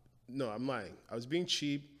No, I'm lying. I was being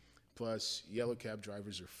cheap. Plus, yellow cab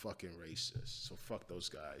drivers are fucking racist. So fuck those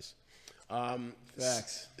guys.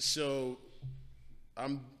 Facts. So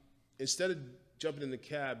I'm instead of jumping in the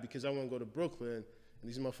cab because I want to go to Brooklyn, and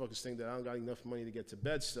these motherfuckers think that I don't got enough money to get to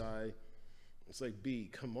Bed-Stuy. It's like, B,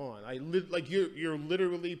 come on. Like you're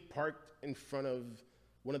literally parked in front of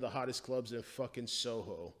one of the hottest clubs in fucking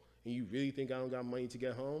Soho, and you really think I don't got money to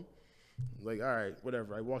get home? Like, all right,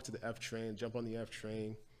 whatever. I walk to the F train, jump on the F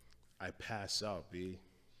train. I pass out, B.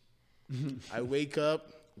 I wake up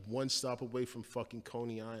one stop away from fucking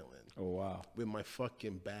Coney Island. Oh wow. With my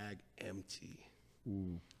fucking bag empty.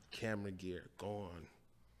 Ooh. Camera gear gone.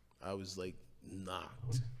 I was like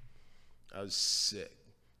knocked. I was sick.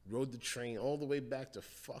 Rode the train all the way back to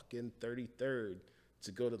fucking 33rd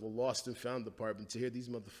to go to the Lost and Found department to hear these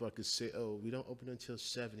motherfuckers say, oh, we don't open until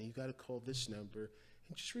 7 and you got to call this number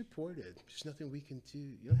and just report it. There's nothing we can do.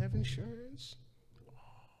 You don't have insurance? Oh,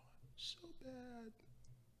 so bad.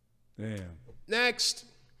 Damn. Next.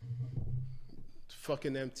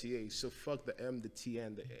 Fucking MTA. So fuck the M, the T,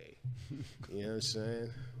 and the A. You know what I'm saying?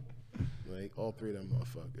 Like all three of them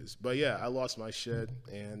motherfuckers. But yeah, I lost my shit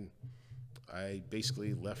and I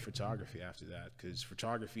basically left photography after that because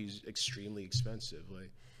photography is extremely expensive.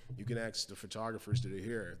 Like you can ask the photographers that are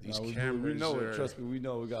here. These cameras. We know are, it. Trust me, we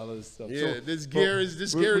know we got all this stuff. Yeah, So, this gear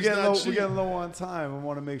is not cheap. We're getting low on time. I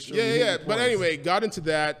want to make sure. Yeah, we hit yeah. the But points. anyway, got into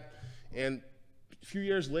that, and a few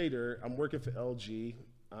years later, I'm working for LG.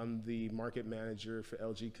 I'm the market manager for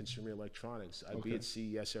LG Consumer Electronics. I'd be at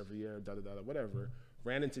CES every year, whatever.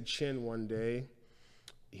 Ran into Chin one day.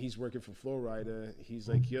 He's working for Flowrider. He's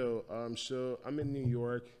like, yo, so I'm in New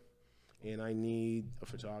York, and I need a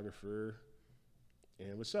photographer.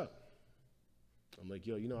 And what's up? I'm like,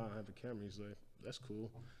 yo, you know, I don't have a camera. He's like, that's cool.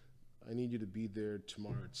 I need you to be there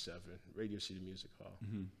tomorrow at 7, Radio City Music Hall.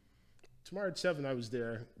 Tomorrow at 7, I was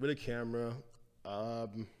there with a camera,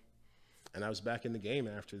 and I was back in the game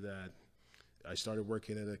after that. I started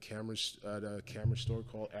working at a camera store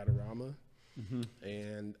called Adorama,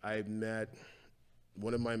 and I met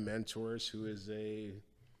one of my mentors who is a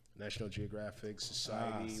National Geographic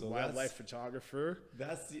Society so wildlife photographer.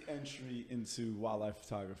 That's the entry into wildlife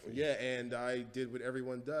photography. Yeah, and I did what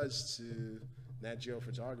everyone does to Nat Geo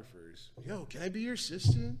photographers. Yo, can I be your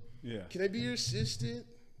assistant? Yeah. Can I be your assistant?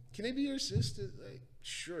 Can I be your assistant? Like,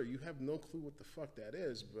 sure, you have no clue what the fuck that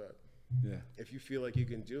is, but Yeah. if you feel like you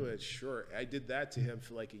can do it, sure. I did that to him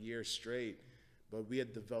for like a year straight, but we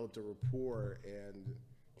had developed a rapport, and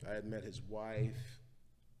I had met his wife.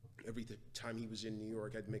 Every time he was in New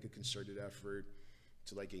York, I'd make a concerted effort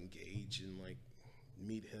to like engage and like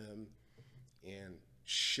meet him and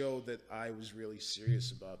show that I was really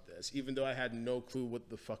serious about this, even though I had no clue what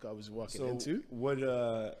the fuck I was walking into. What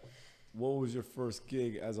was your first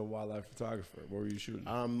gig as a wildlife photographer? What were you shooting?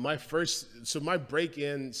 My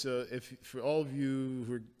break-in, so if for all of you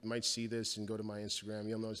who might see this and go to my Instagram,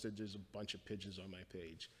 you'll notice that there's a bunch of pigeons on my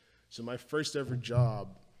page. So my first ever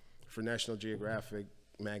job for National Geographic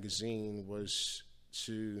magazine was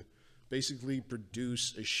to basically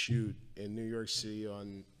produce a shoot in New York City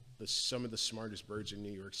on some of the smartest birds in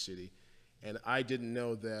New York City. And I didn't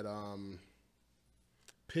know that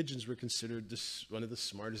pigeons were considered one of the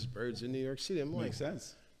smartest birds in New York City. I'm like, Makes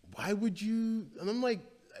sense. why would you? And I'm like,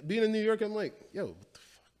 being in New York, I'm like, yo, what the fuck?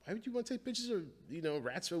 Why would you want to take pictures of,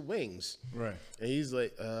 rats with wings? Right. And he's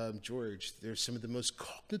like, George, they're some of the most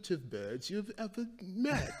cognitive birds you've ever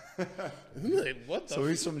met. I'm like, what the? So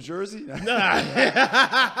he's from Jersey? Nah.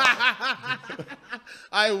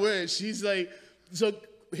 I wish. He's like, so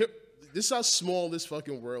here, this is how small this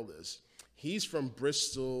fucking world is. He's from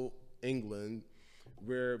Bristol, England,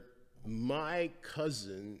 where my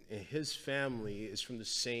cousin and his family is from the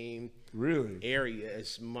same area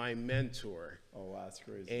as my mentor. Oh, wow, that's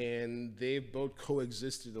crazy. And they've both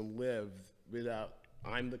coexisted and lived without,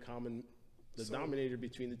 I'm the denominator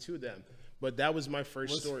between the two of them. But that was my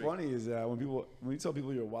first story. What's funny is that when you tell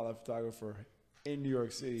people you're a wildlife photographer in New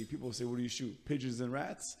York City, people say, what do you shoot? Pigeons and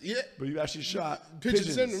rats? Yeah. But you actually shot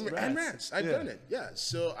pigeons and rats. I've done it, yeah.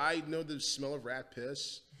 So I know the smell of rat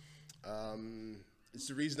piss. It's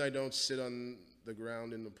the reason I don't sit on the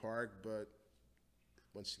ground in the park, but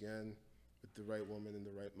once again, with the right woman in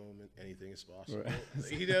the right moment, anything is possible. Right.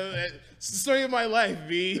 It's the story of my life,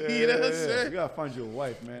 B. Yeah, you know what I'm saying? You gotta find your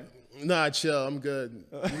wife, man. Nah, chill. I'm good.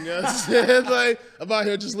 You know what I'm saying? Like, I'm out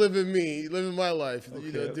here just living my life,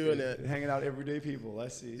 doing it. Hanging out everyday people, I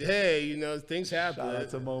see. Hey, things happen. Shout out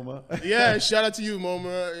to MoMA. Yeah, shout out to you,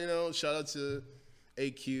 MoMA. Shout out to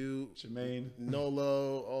AQ, Jermaine,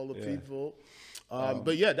 Nolo, all the people.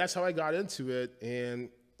 But yeah, that's how I got into it, and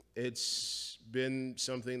it's been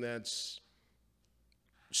something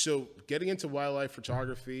so getting into wildlife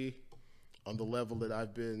photography on the level that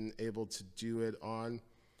I've been able to do it on,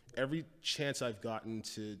 every chance I've gotten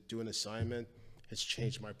to do an assignment has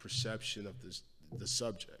changed my perception of the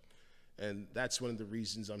subject. And that's one of the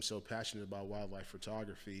reasons I'm so passionate about wildlife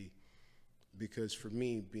photography, because for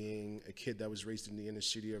me, being a kid that was raised in the inner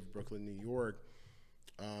city of Brooklyn, New York,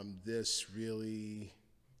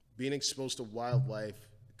 being exposed to wildlife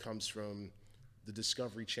comes from the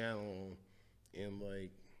Discovery Channel and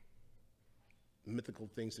like mythical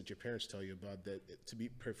things that your parents tell you about that, to be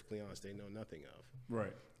perfectly honest, they know nothing of.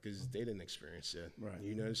 Right. Because they didn't experience it. Right.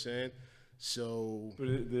 You know what I'm saying? So.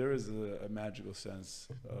 But there is a magical sense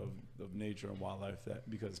of nature and wildlife that,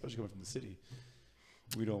 because especially coming from the city,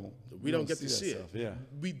 we don't get to see it. Yeah.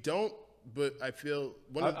 We don't, but I feel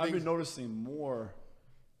I've been noticing more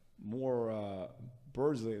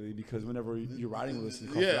birds lately, because whenever you're riding with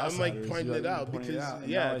us, I'm like pointing it out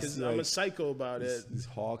because I'm a psycho about it. These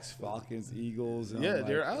hawks, falcons, eagles, and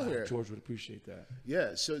they're out here. George would appreciate that.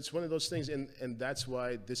 Yeah, so it's one of those things, and that's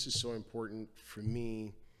why this is so important for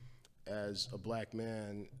me as a black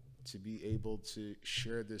man to be able to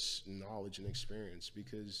share this knowledge and experience,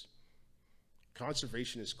 because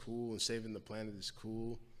conservation is cool and saving the planet is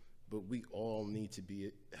cool, but we all need to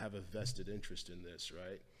have a vested interest in this,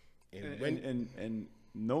 right? And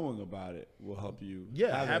knowing about it will help you.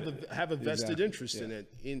 Yeah, have a vested interest in it.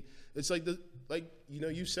 It's like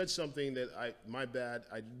you said something that my bad.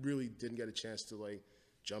 I really didn't get a chance to like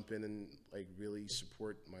jump in and like really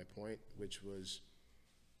support my point, which was,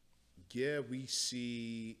 yeah, we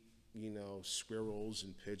see squirrels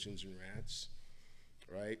and pigeons and rats,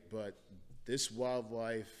 right? But this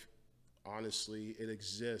wildlife, honestly, it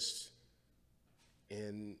exists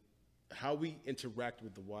in how we interact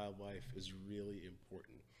with the wildlife is really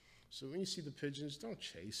important. So when you see the pigeons, don't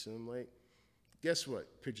chase them. Like, guess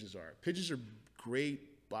what pigeons are? Pigeons are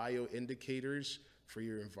great bioindicators for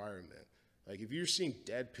your environment. Like, if you're seeing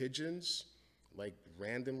dead pigeons, like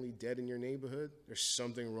randomly dead in your neighborhood, there's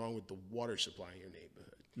something wrong with the water supply in your neighborhood.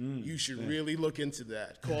 You should really look into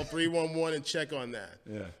that. Call 311 and check on that.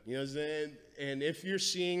 Yeah. You know what I'm saying? And if you're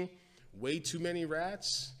seeing way too many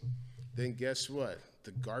rats, then guess what?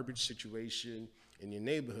 The garbage situation in your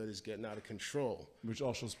neighborhood is getting out of control. Which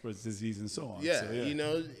also spreads disease and so on. Yeah, So, you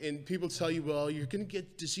know, and people tell you, well, you're going to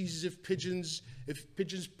get diseases if pigeons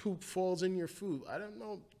poop falls in your food. I don't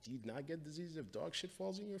know. Do you not get diseases if dog shit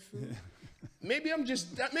falls in your food? Maybe I'm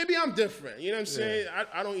different. You know what I'm saying?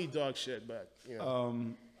 I don't eat dog shit, but, you know.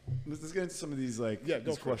 Let's get into some of these go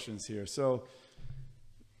for questions here. So,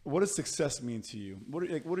 what does success mean to you? What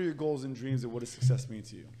are your goals and dreams, and what does success mean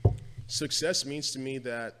to you? Success means to me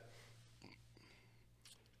that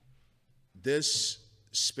this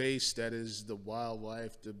space that is the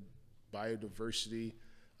wildlife, the biodiversity,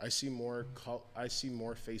 I see more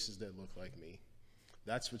faces that look like me.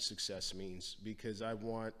 That's what success means, because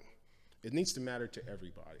it needs to matter to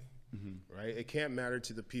everybody, right? It can't matter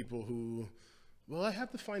to the people who, well, I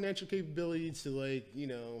have the financial capability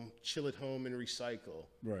to chill at home and recycle.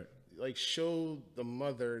 Right. Like, show the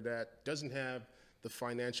mother that doesn't have the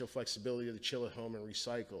financial flexibility to chill at home and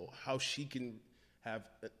recycle how she can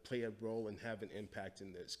play a role and have an impact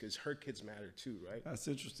in this, because her kids matter too, right? That's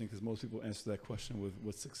interesting, because most people answer that question with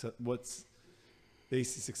what's they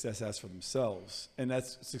see success as for themselves, and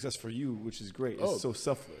that's success for you, which is great. It's so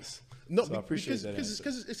selfless. No, so I appreciate that answer.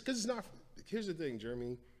 Because it's not. Here's the thing,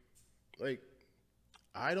 Jeremy. Like,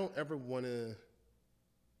 I don't ever want to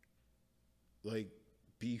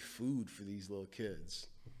be food for these little kids.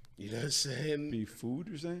 You know what I'm saying? Be food,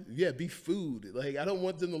 you're saying? Yeah, be food. Like, I don't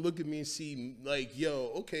want them to look at me and see, like,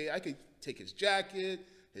 yo, okay, I could take his jacket,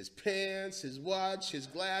 his pants, his watch, his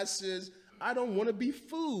glasses. I don't want to be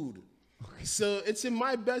food. Okay. So it's in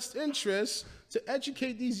my best interest to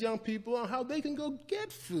educate these young people on how they can go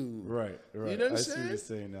get food. Right. You know what I'm saying? I see what you're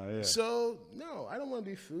saying now, yeah. So, no, I don't want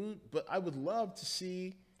to be food, but I would love to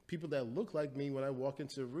see people that look like me when I walk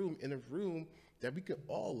into a room that we could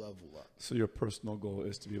all level up. So your personal goal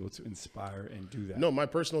is to be able to inspire and do that? No, my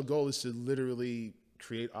personal goal is to literally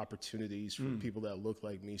create opportunities for people that look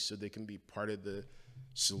like me so they can be part of the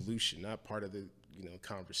solution, not part of the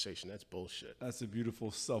conversation. That's bullshit. That's a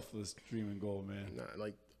beautiful, selfless dream and goal, man. Nah,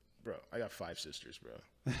 bro, I got 5 sisters, bro.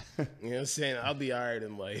 You know what I'm saying? I'll be all right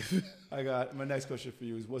in life. My next question for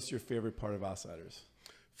you is, what's your favorite part of Outsiders?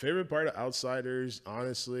 Favorite part of Outsiders,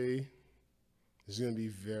 honestly, is going to be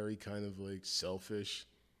very kind of selfish.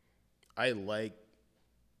 I like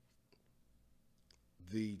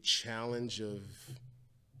the challenge of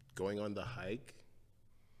going on the hike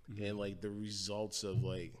and the results of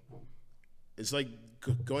it's like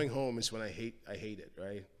going home is when I hate it,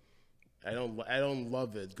 right? I don't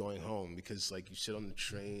love it going home, because you sit on the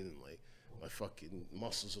train and my fucking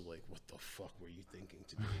muscles are like, what the fuck were you thinking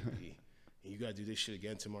today, B? And you gotta do this shit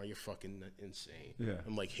again tomorrow. You're fucking insane. Yeah.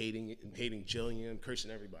 I'm hating Jillian, cursing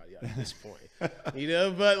everybody out at this point. But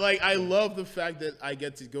I love the fact that I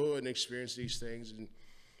get to go and experience these things and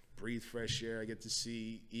breathe fresh air. I get to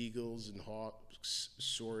see eagles and hawks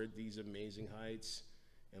soar at these amazing heights,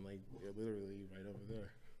 and they're literally right over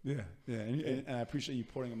there. Yeah, and I appreciate you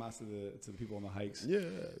pointing them out to the people on the hikes. Yeah,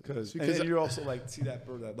 because you're also see that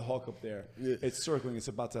bird, the hawk up there. Yeah. It's circling. It's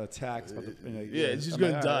about to attack. It's about to, it's just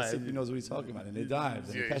gonna die. He knows what he's talking about, and it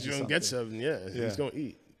dives. Yeah, he's gonna get something. Yeah, he's gonna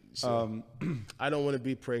eat. So, I don't want to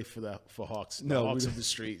be prey for hawks. The hawks of the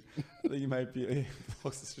street. You might be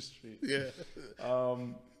hawks of the street. Yeah.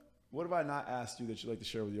 What have I not asked you that you'd like to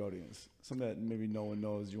share with the audience? Something that maybe no one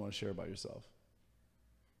knows you want to share about yourself.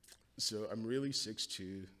 So I'm really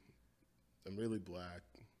 6'2". I'm really black.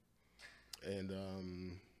 And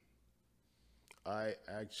I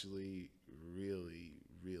actually really,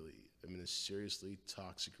 really am in a seriously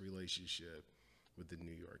toxic relationship with the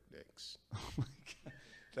New York Knicks. Oh my God.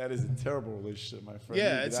 That is a terrible relationship, my friend.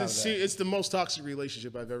 Yeah, it's the most toxic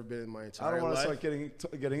relationship I've ever been in my entire life. I don't want to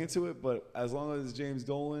start getting into it, but as long as James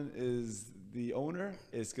Dolan is the owner,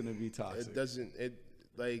 it's going to be toxic.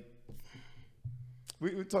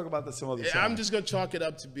 We talk about this some other time. I'm just going to chalk it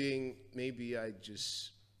up to being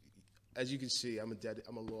as you can see, I'm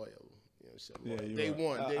loyal. Day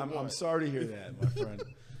one. I'm sorry to hear that, my friend.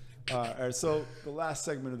 All right, so the last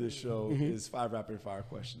segment of this show is 5 rapid fire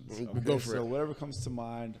questions. Okay? Go for it. So whatever comes to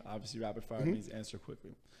mind, obviously rapid fire means answer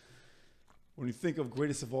quickly. When you think of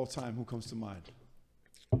greatest of all time, who comes to mind?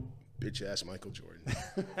 bitch ass Michael Jordan.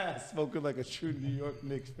 Spoken like a true New York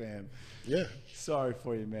Knicks fan. Yeah. Sorry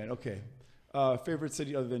for you, man. Okay. Favorite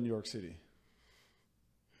city other than New York City?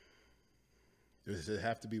 Does it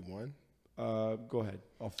have to be one? Go ahead,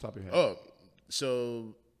 off the top of your head. Oh,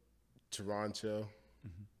 so Toronto.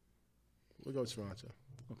 We'll go Toronto.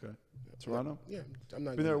 Okay. Toronto? Yeah, I'm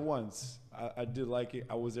not. Been there once. I did like it.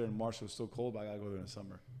 I was there in March. It was so cold, but I gotta go there in the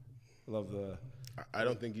summer. I love I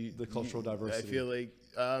don't think the cultural diversity. I feel like,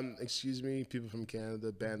 excuse me, people from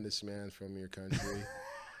Canada, ban this man from your country.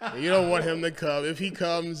 You don't want him to come. If he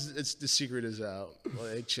comes, the secret is out.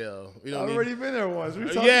 Like, chill. We don't I've already been there once. What are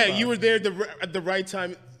you talking yeah, about? you were there at the right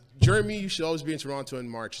time. Jeremy, you should always be in Toronto in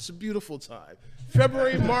March. It's a beautiful time.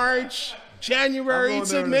 February, March, January,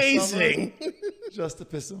 it's amazing. Just to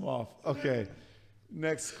piss him off. Okay.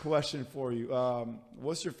 Next question for you.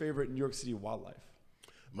 What's your favorite New York City wildlife?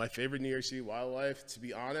 My favorite New York City wildlife, to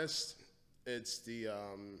be honest, it's the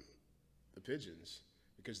pigeons,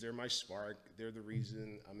 because they're my spark. They're the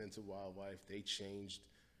reason I'm into wildlife. They changed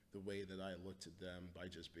the way that I looked at them by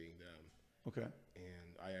just being them. Okay.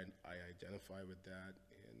 And I identify with that.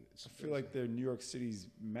 And it's I feel like they're New York City's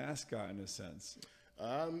mascot in a sense.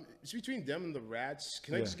 It's between them and the rats.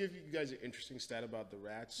 Can I just give you guys an interesting stat about the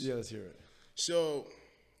rats? Yeah, let's hear it. So,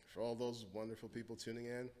 for all those wonderful people tuning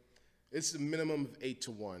in, it's a minimum of 8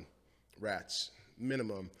 to 1 rats.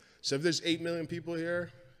 Minimum. So if there's 8 million people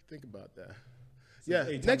here, think about that. So yeah,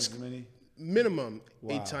 8 next times as many? minimum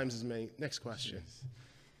Wow. 8 times as many. Next question.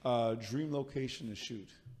 Dream location to shoot.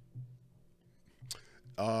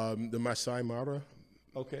 The Masai Mara.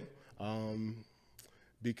 Okay.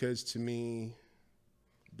 Because to me,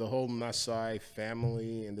 the whole Masai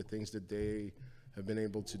family and the things that they have been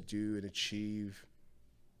able to do and achieve,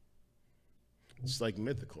 it's like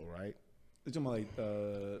mythical, right? You're talking about like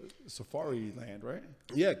safari land, right?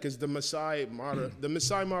 Yeah, because the Masai Mara, the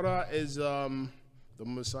Masai Mara is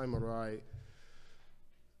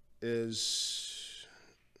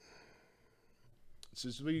so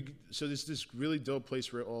there's this really dope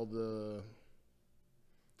place where all the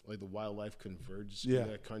wildlife converges in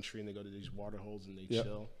that country, and they go to these water holes and they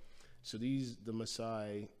chill. So the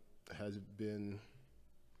Maasai has been,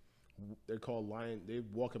 they're called lion. They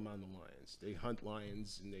walk among the lions. They hunt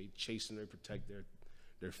lions and they chase and they protect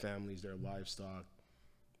their families, their livestock,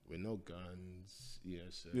 with no guns.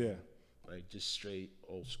 So like just straight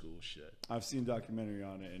old school shit. I've seen a documentary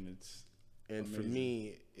on it, and it's amazing. For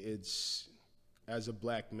me, it's, as a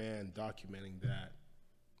black man documenting that,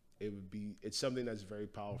 it's something that's very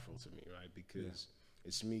powerful to me, right? Because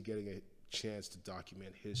it's me getting a chance to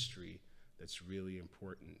document history that's really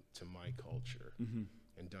important to my culture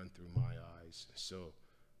and done through my eyes. So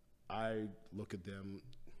I look at them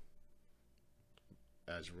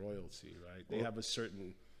as royalty, right? They have a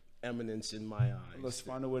certain eminence in my eyes. Let's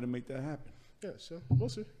find a way to make that happen. Yeah, so we'll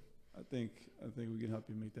see. I think we can help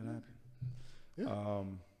you make that happen. Yeah.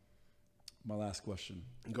 My last question.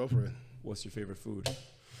 Go for it. What's your favorite food?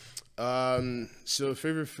 So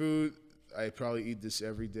favorite food, I probably eat this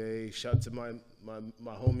every day. Shout out to my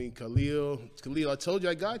homie Khalil. Khalil, I told you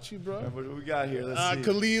I got you, bro. What do we got here? Let's see.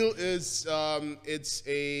 Khalil is it's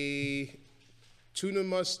a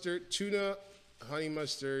tuna, honey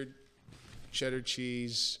mustard, cheddar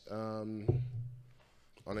cheese on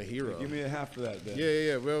a hero. Give me a half of that then.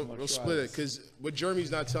 Yeah. We'll split it, because what Jeremy's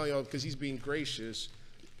not telling y'all, because he's being gracious,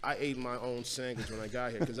 I ate my own sandwich when I got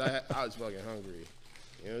here because I was fucking hungry.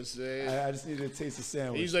 You know what I'm saying? I just needed to taste the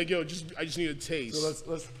sandwich. He's like, yo, I just need a taste.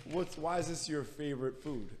 So why is this your favorite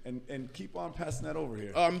food? And keep on passing that over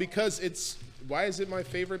here. Because why is it my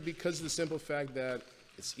favorite? Because of the simple fact that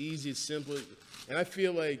it's easy, it's simple. And I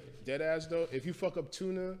feel like, dead ass though, if you fuck up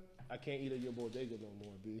tuna, I can't eat at your bodega no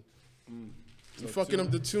more, B. You fucking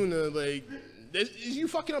up the tuna, like, you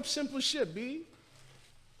fucking up simple shit, B.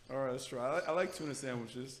 All right, let's try. I like tuna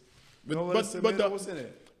sandwiches. But what's in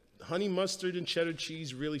it? Honey mustard and cheddar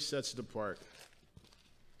cheese really sets it apart.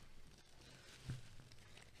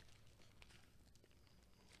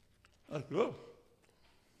 That's good.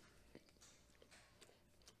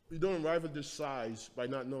 You don't arrive at this size by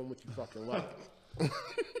not knowing what you fucking like.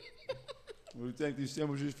 We thank these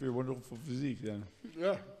sandwiches for your wonderful physique, then.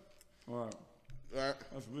 Yeah. All right. All right.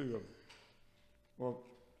 That's really good. Well,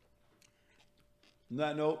 on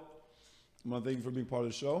that note, I want to thank you for being part of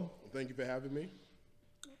the show. Thank you for having me.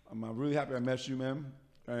 I'm really happy I met you, man.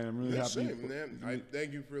 And I'm really happy. Same, man. I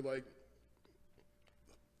thank you for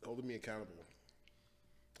holding me accountable.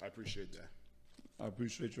 I appreciate that. I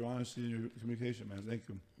appreciate your honesty and your communication, man. Thank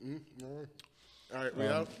you. All right, we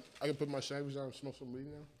out. I can put my sandwich down and smoke some weed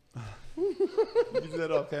now. Keep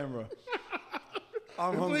that off camera.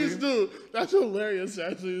 I'm hungry. Please do. That's hilarious,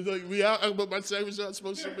 actually. It's like, we out, but my segment's not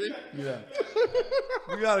supposed to be. Yeah.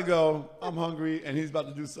 We gotta go. I'm hungry, and he's about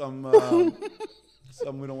to do some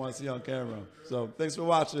something we don't want to see on camera. So thanks for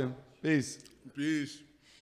watching. Peace. Peace.